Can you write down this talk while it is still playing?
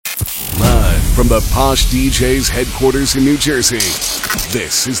from the POSH DJs headquarters in New Jersey.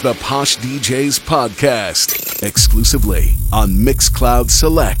 This is the POSH DJs podcast, exclusively on Mixcloud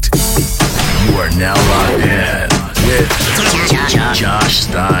Select. You are now locked in with Josh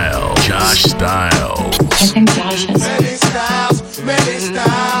Style. Josh Style. I think Josh is. Many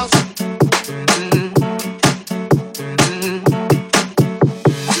styles.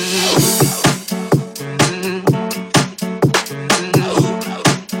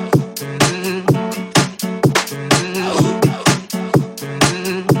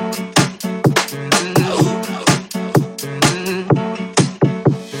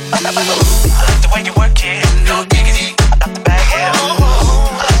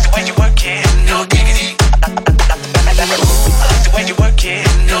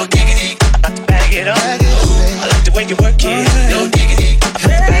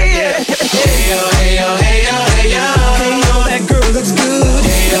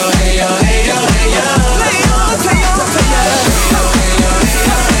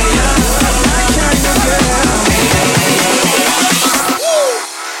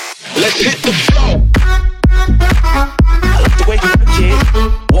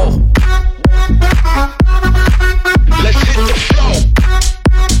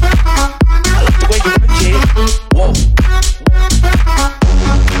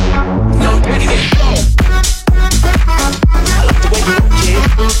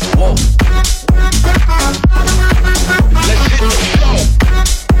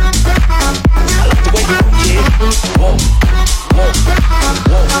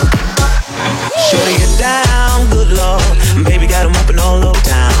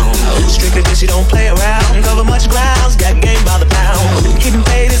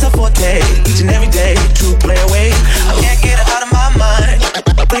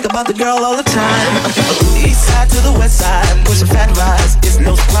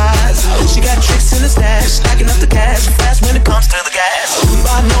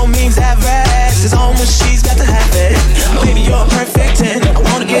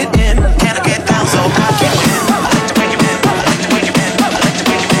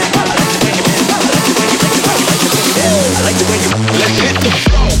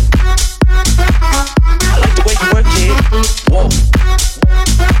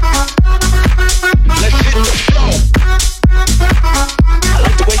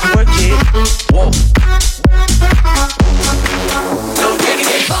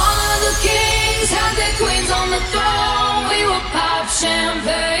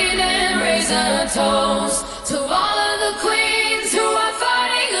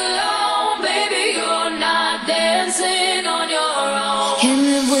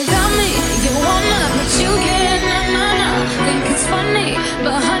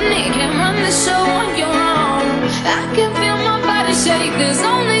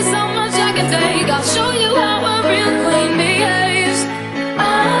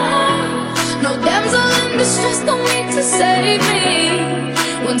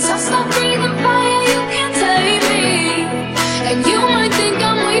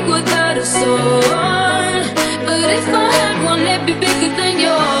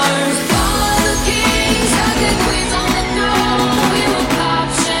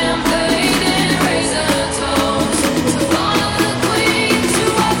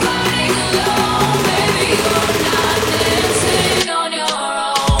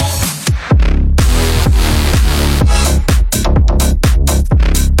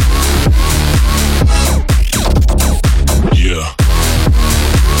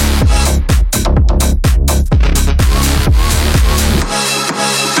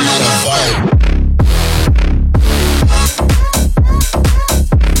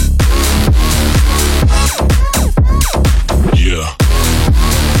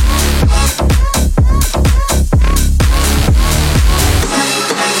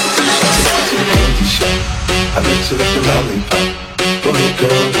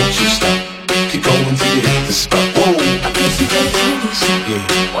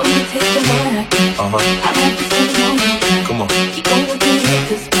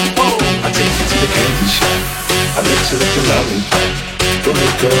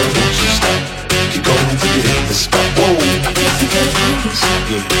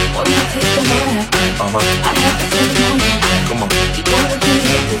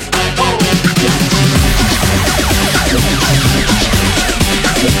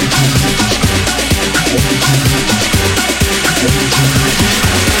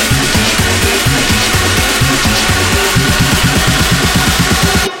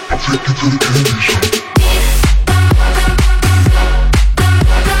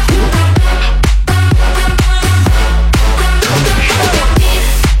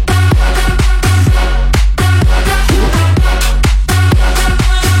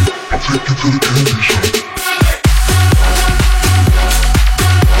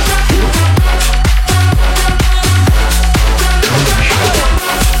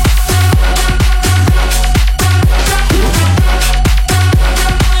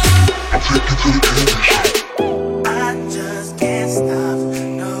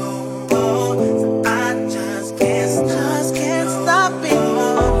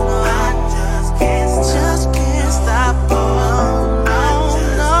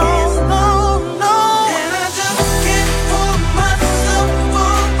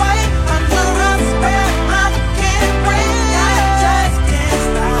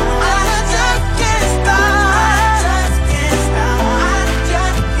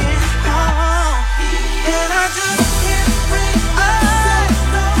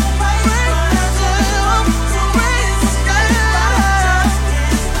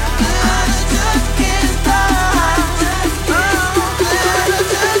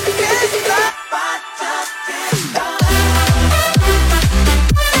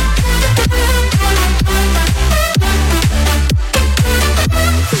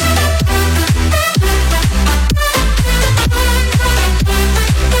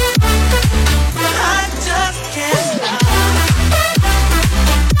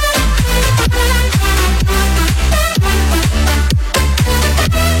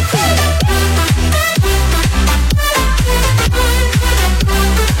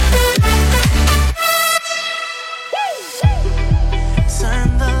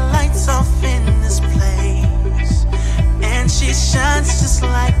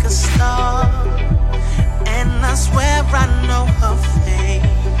 I swear I know her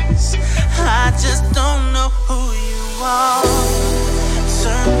face. I just don't know who you are.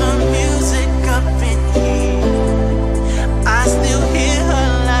 Turn the music up in here. I still hear her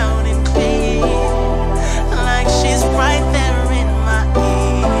loud and clear, like she's right there in my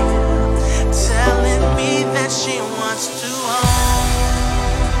ear, telling me that she wants to own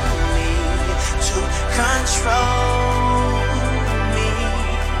me, to control me.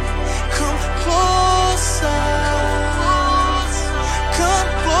 Come closer, come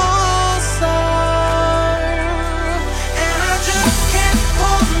closer. And I just can't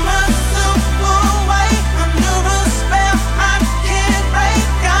hold myself away under a spell I can't break.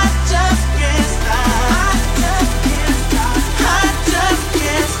 I just can't stop. I just can't stop. I just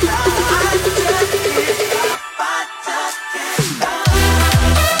can't stop. I just can't stop. I just can't stop.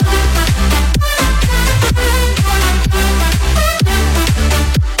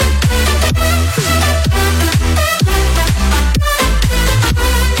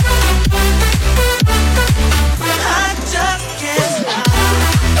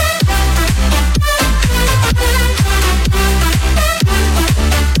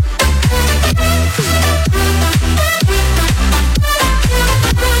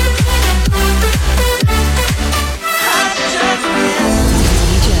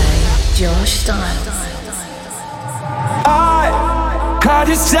 DJ Josh Stylez. I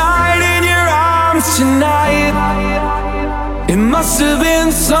just died in your arms tonight. It must have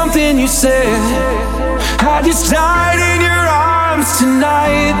been something you said. I just died in your arms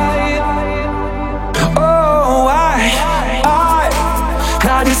tonight. Oh, I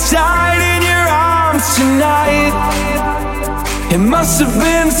just died in your arms tonight. It must have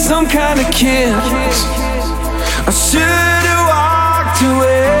been some kind of kiss. I should have walked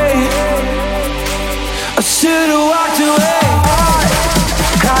away. I should have walked away.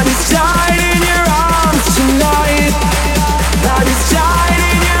 I just died in your arms tonight. I just died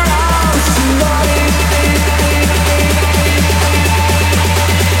in your arms tonight.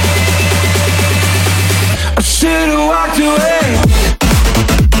 I should have walked away.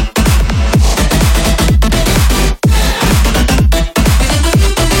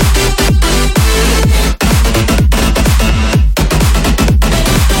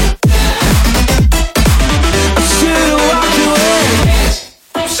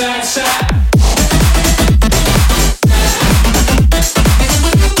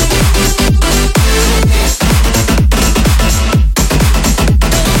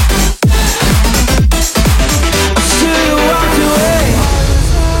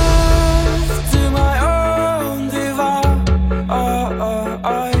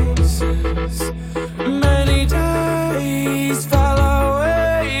 Many days fell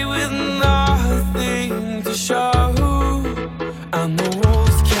away with nothing to show, and the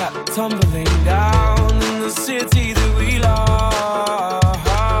walls kept tumbling down in the city that we love.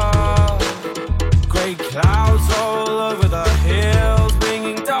 Grey clouds all over the hills,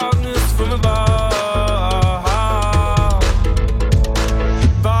 bringing darkness from above.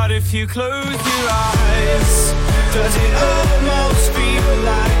 But if you close your eyes, does it almost feel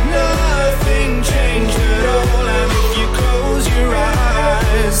like nothing changed at all? And if you close your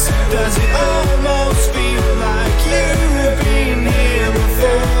eyes, does it almost feel like you've been here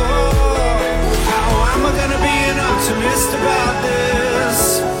before? How am I gonna be an optimist about this?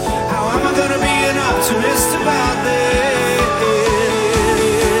 How am I gonna be an optimist about this?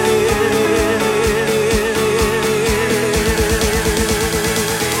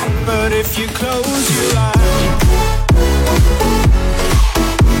 But if you close your eyes,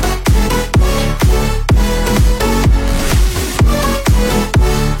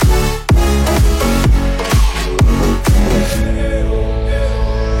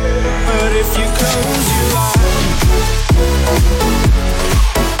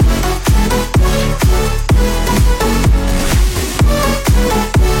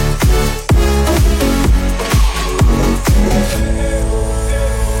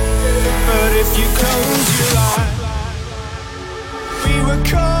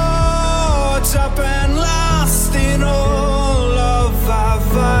 up and lost in all of our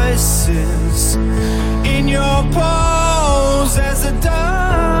vices. In your pose as the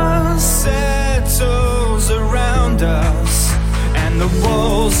dust settles around us, and the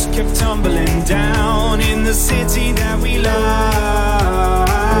walls kept tumbling down in the city that we love.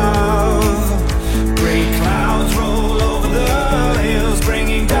 Gray clouds roll over the hills,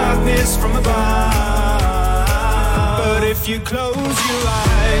 bringing darkness from above. But if you close your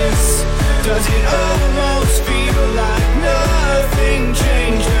eyes, does it almost feel like nothing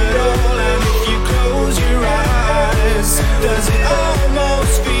changed at all? And if you close your eyes, does it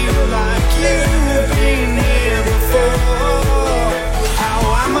almost feel like you've been here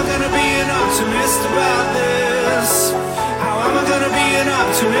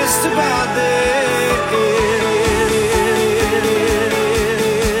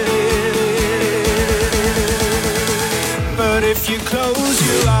if you close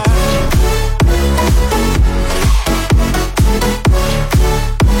your eyes.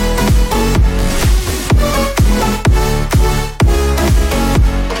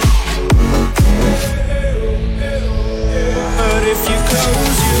 But if you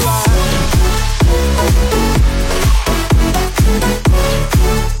close your eyes.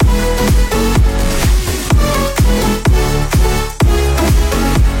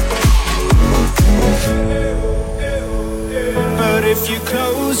 But if you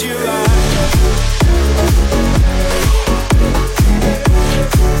close your eyes.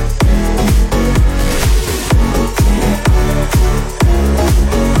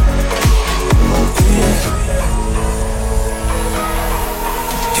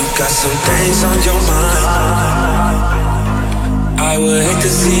 You got some things on your mind. I would hate to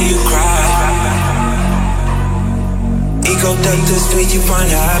see you cry. Ego death is where you find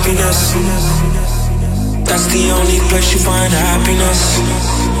happiness. That's the only place you find happiness.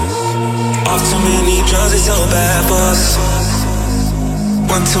 Off too many drugs, it's so bad for us.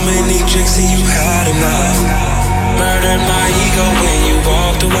 One too many drinks and you had enough. Murdered my ego when you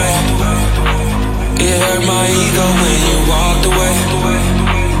walked away. It hurt my ego when you walked away.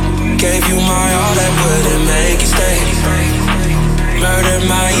 Gave you my all that wouldn't make you stay. Murdered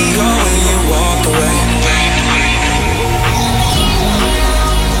my ego when you walked away.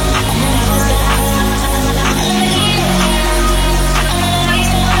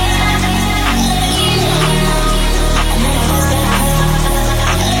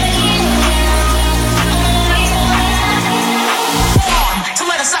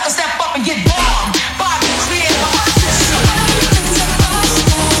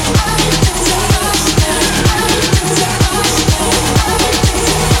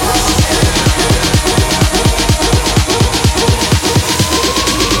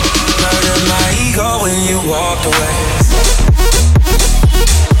 Walked away.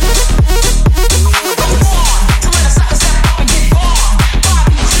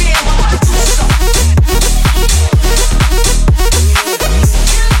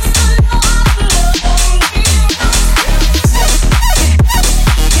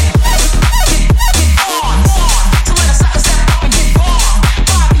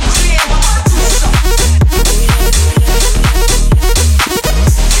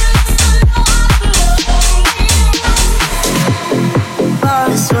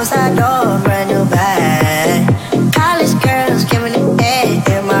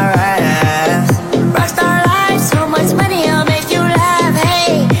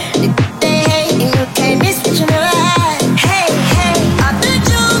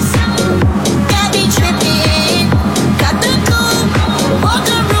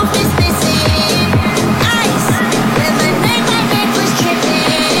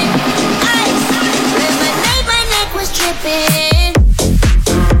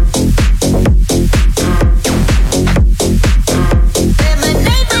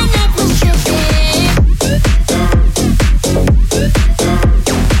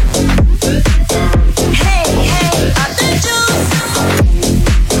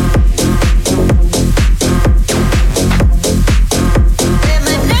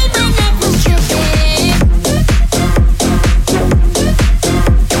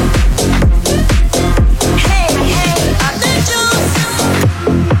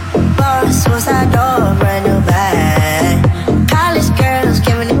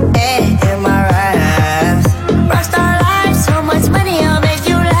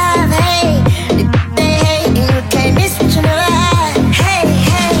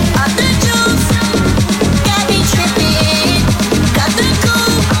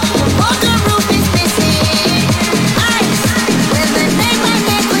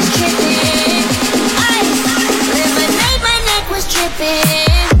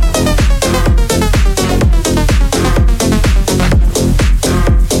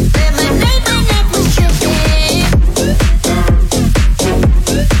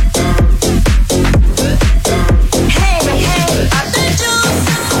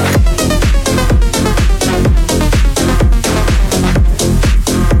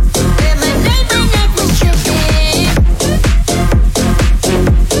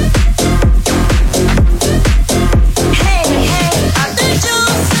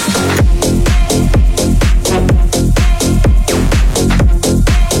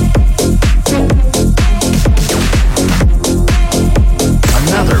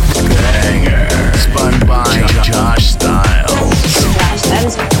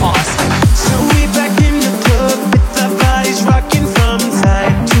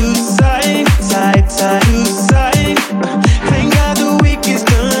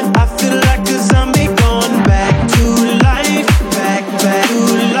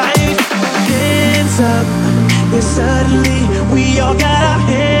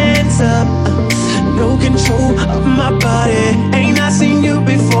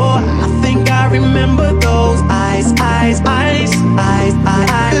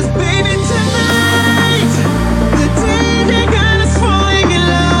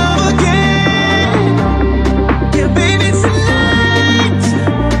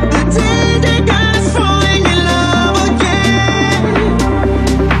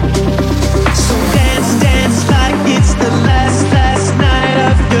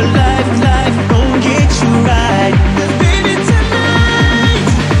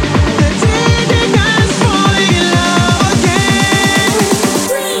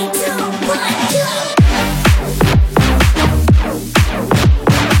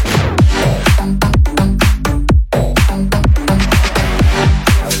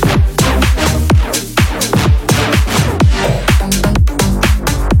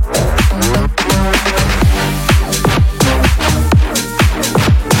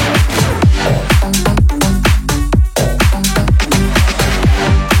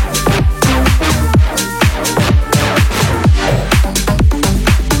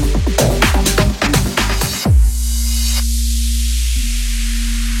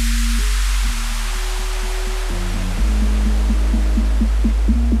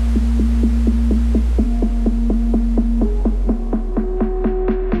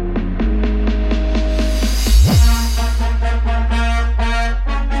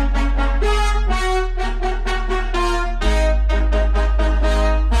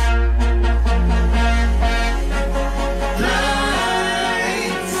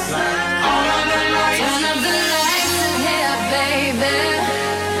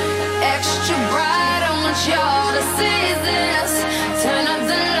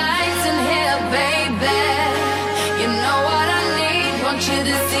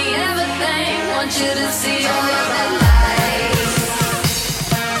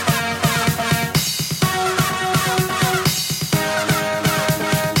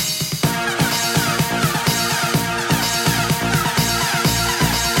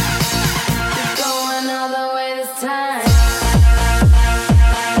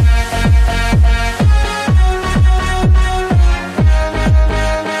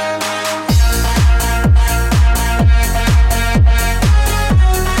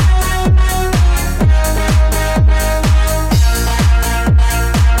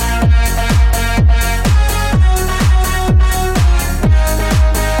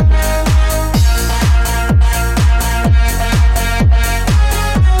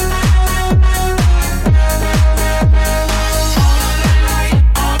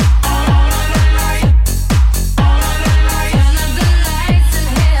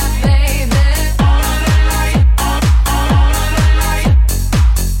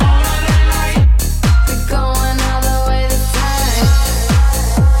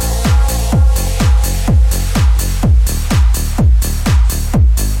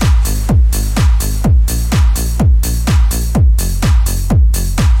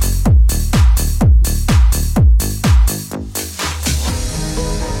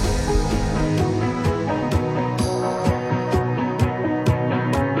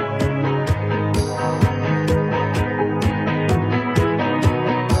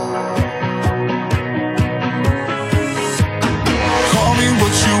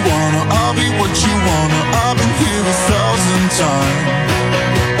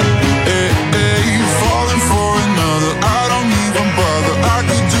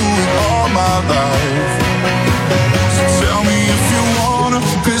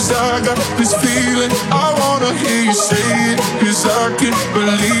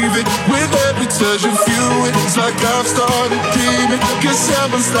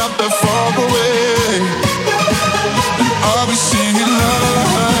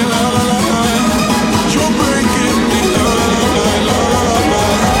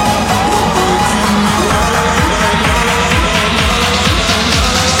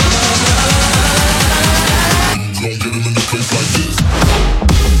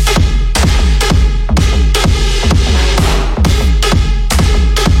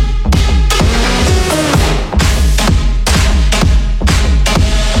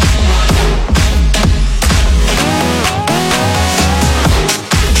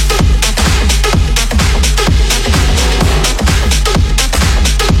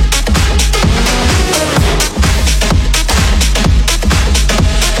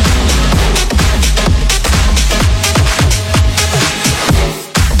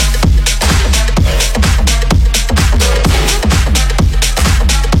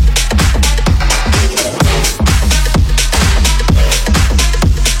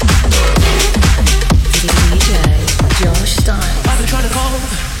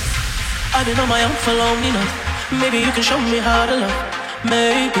 for long enough. Maybe you can show me how to love.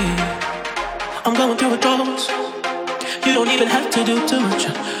 Maybe I'm going through withdrawals. You don't even have to do too much.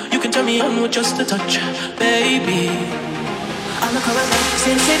 You can turn me on with just a touch, baby. I look around,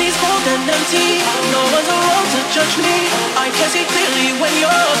 since city's cold and empty. No one's around to judge me. I can see clearly when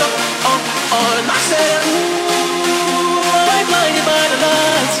you're gone. And I said, ooh, I'm blinded by the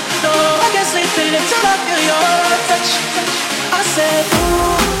lights. No, I can't sleep until I feel your touch. I said,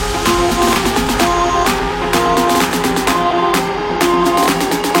 ooh.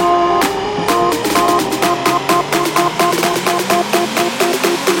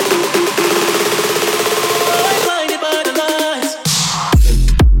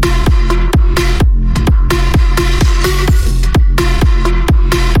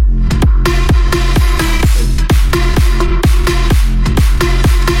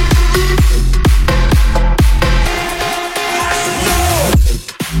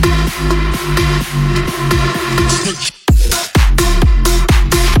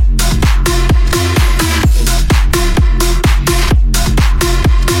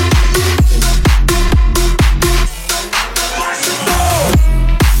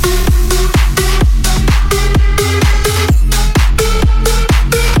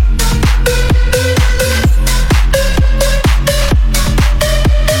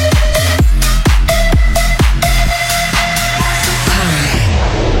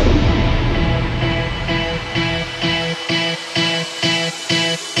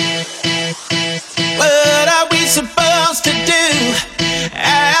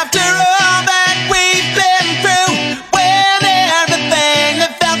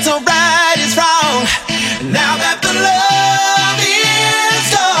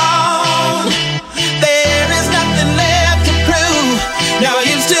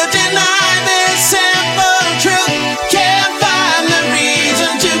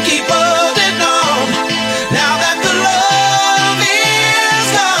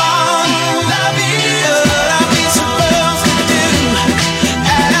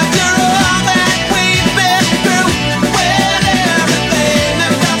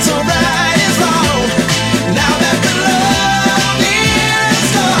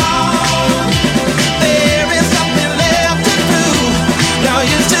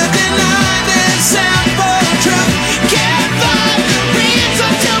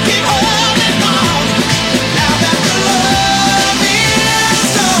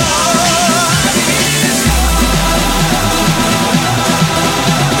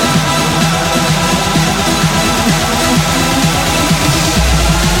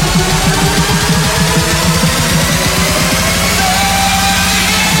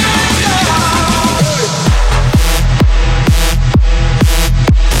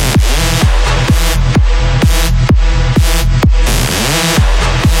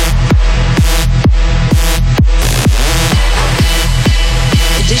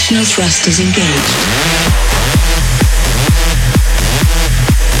 Gravitational thrusters engaged.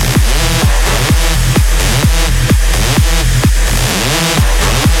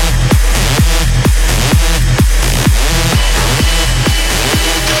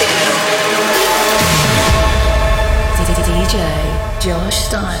 DJ Josh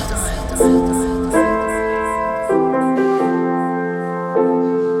Stylez.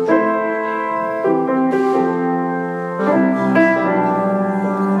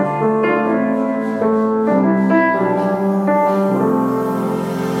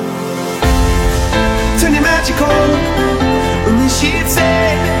 She'd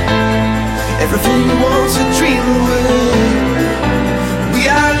say everything you want to dream away. We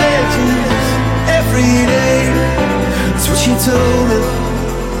are legends every day. That's what she told me.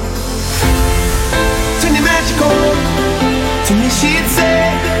 Turn your magic on. To me she'd say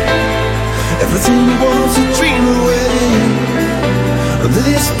everything you want to dream away. Under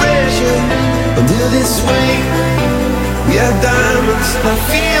this pressure, under this weight, we are diamonds. I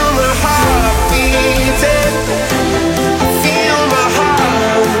feel my heart beating.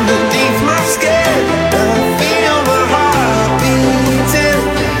 Underneath my skin, I feel my heart beating.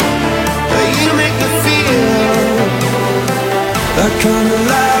 You make me feel like I'm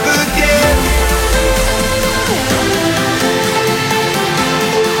alive again.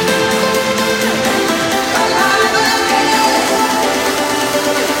 Alive again.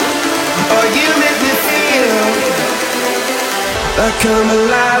 Oh, you make me feel like I'm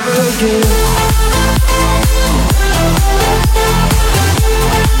alive again.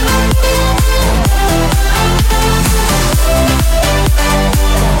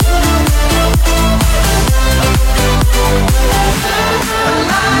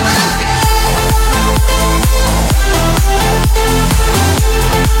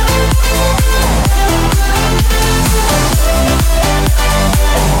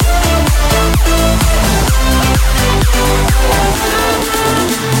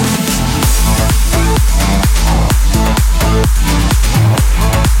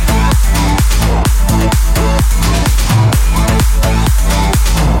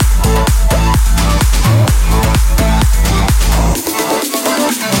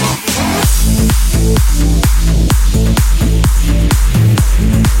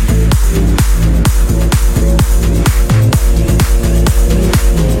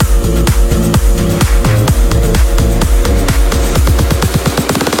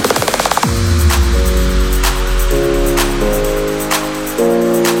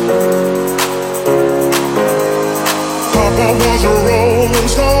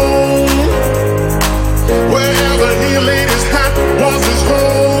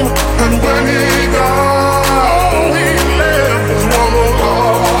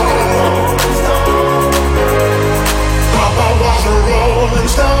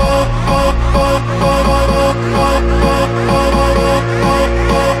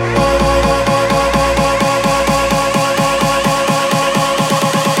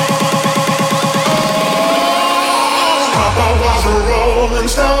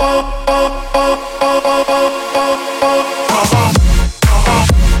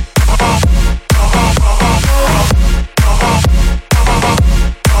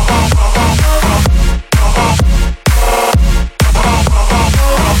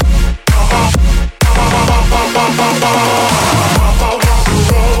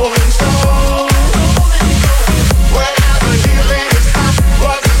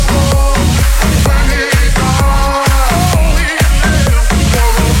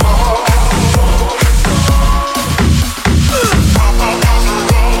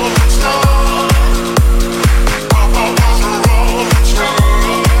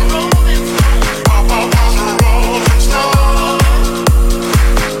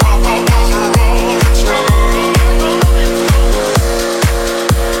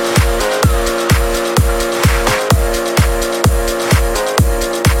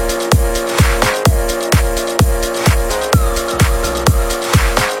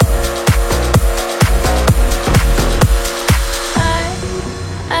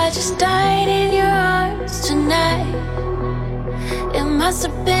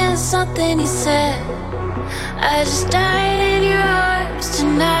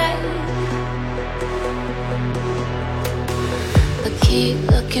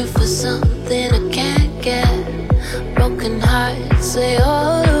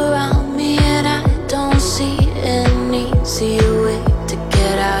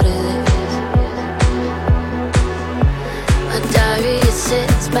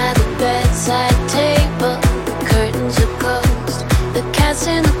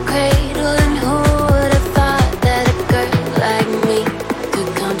 In the cradle, and who would have thought that a girl like me could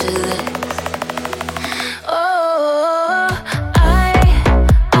come to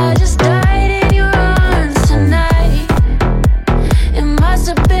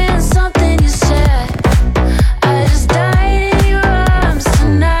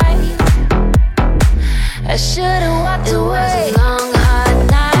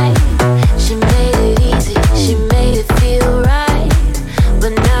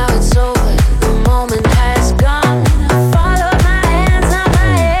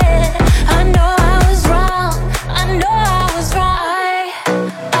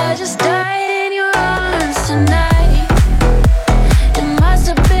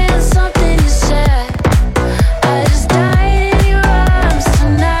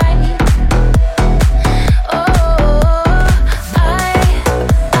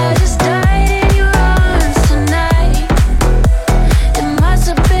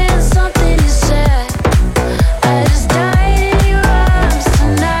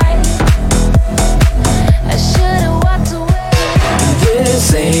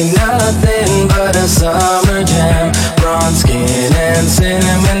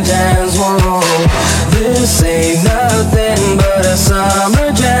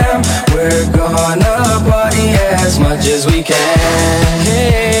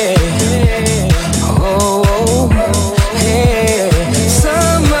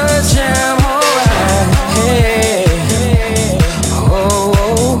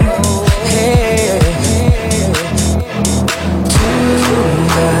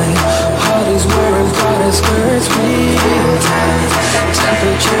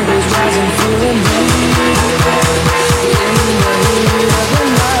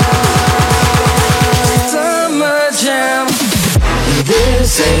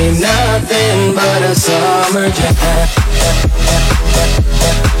ain't nothing but a summer jam.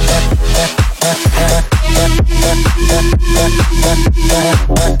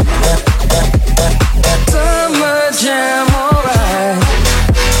 Summer jam, alright.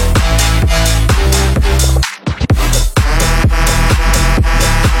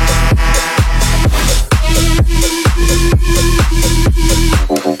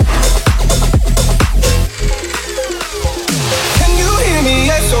 Can you hear me?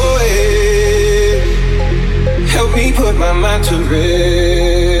 SOS. Help me put my mind to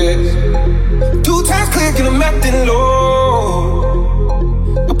rest. 2 times click and I'm acting low.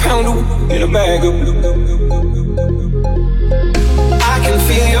 A pound of in a bag of. I can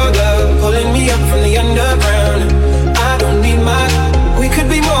feel your love pulling me up from the underground. I don't need my. We could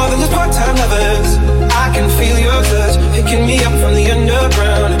be more than just part-time lovers. I can feel your touch picking me up from the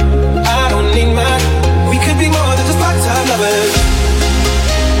underground. I don't need my. We could be more than just part-time lovers.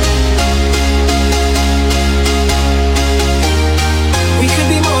 We could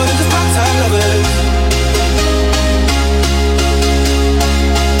be more than just part-time lovers.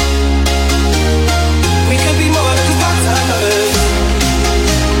 We could be more than just part-time lovers.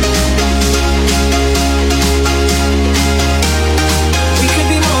 We could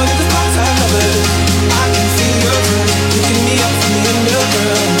be more than just part-time lovers. I can feel your touch picking me up from the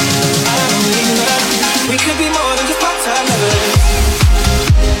underground. I don't need that. We could be more than just part-time lovers.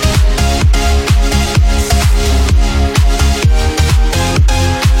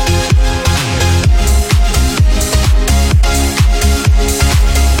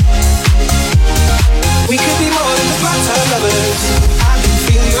 We could be more than just part-time lovers. I can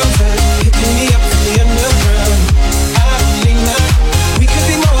feel your touch picking me up from the underground. I don't need that. We could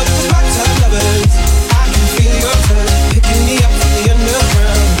be more than just part-time lovers. I can feel your touch picking me up from the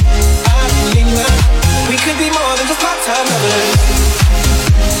underground. I don't need that. We could be more than just part-time lovers.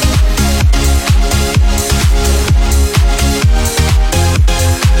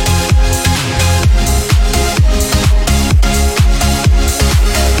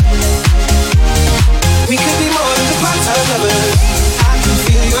 We could be more than just part-time lovers. I can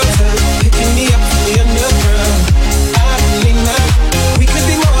feel your touch picking me up from the underground. I don't need that. We could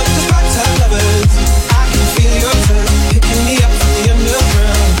be more than just part-time lovers. I can feel your touch picking me up from the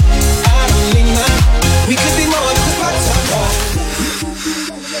underground. I don't need that. We could be more than just part-time lovers.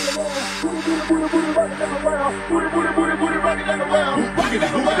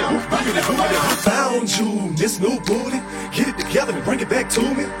 Found you, this new booty. Get it together and bring it back to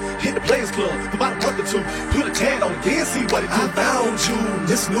me. Hit the Players Club for about a month or two. Put a tan on it, then see what it do. I found you,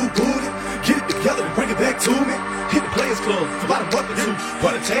 this new booty. Get it together and bring it back to me. Hit the Players Club for about a month or two.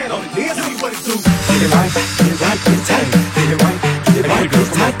 Put a tan on it, then see what it do. Get it right, get it right, get it tight. Get it right, get it right, get it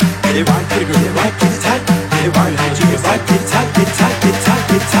tight. Get it right, get it right, get it tight. Get it right, get it right, get it tight, get it tight, get it tight,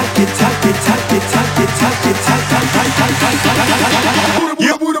 get it tight, get it tight, get it tight, get it tight, get it tight, get it tight, tight, tight, tight, tight, tight.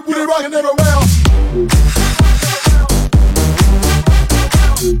 Yeah, booty rockin' it around.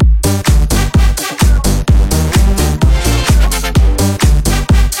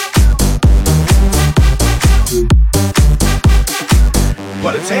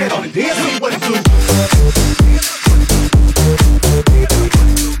 Put a tan on it, then see what it do.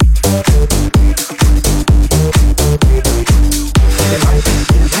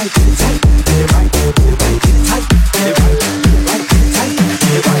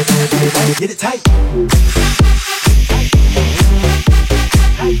 Get it tight.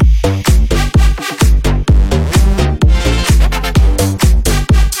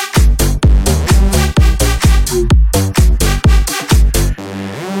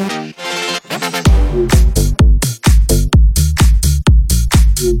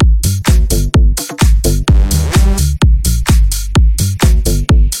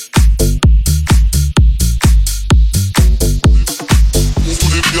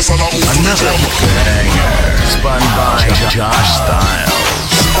 Another banger spun by Josh Stylez.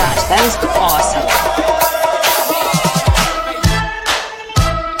 Gosh, that is awesome.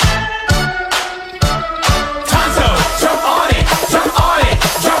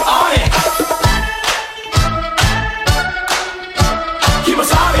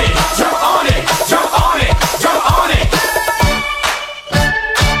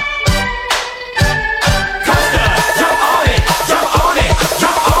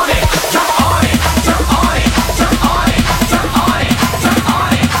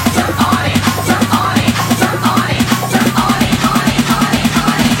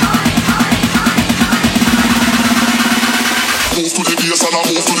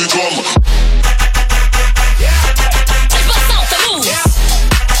 Bust out the moves.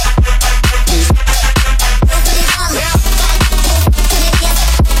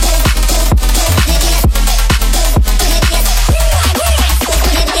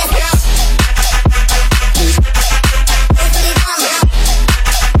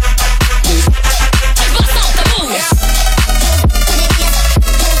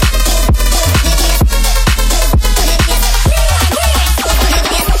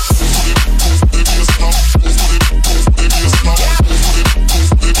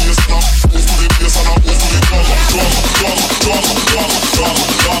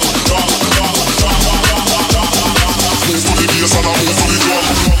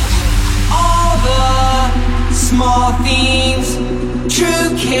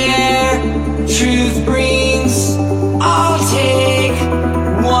 care. Truth brings, I'll take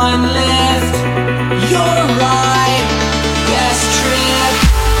one left. You're right, best trip.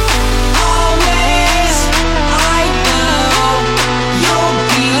 Always, I know you'll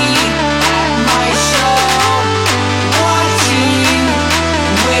be at my show. Watching,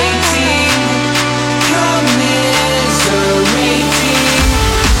 waiting, commiserating.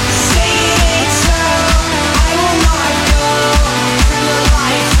 Say it so, I will not go. Turn the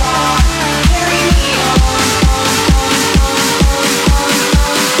lights off, carry me on.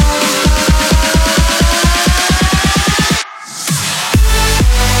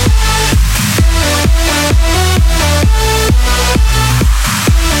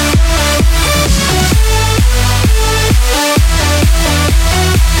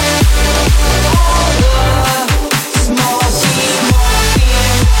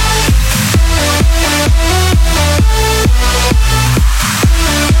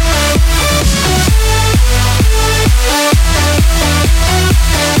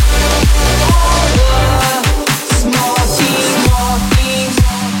 Small scene, small things.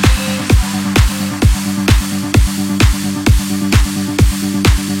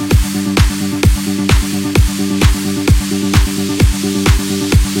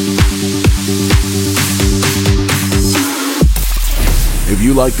 If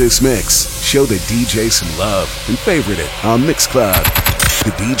you like this mix, show the DJ some love and favorite it on Mixcloud. The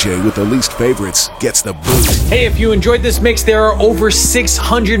DJ with the least favorites gets the boot. Hey, if you enjoyed this mix, there are over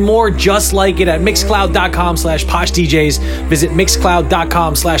 600 more just like it at mixcloud.com/poshdjs. Visit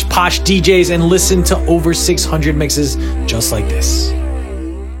mixcloud.com/poshdjs and listen to over 600 mixes just like this.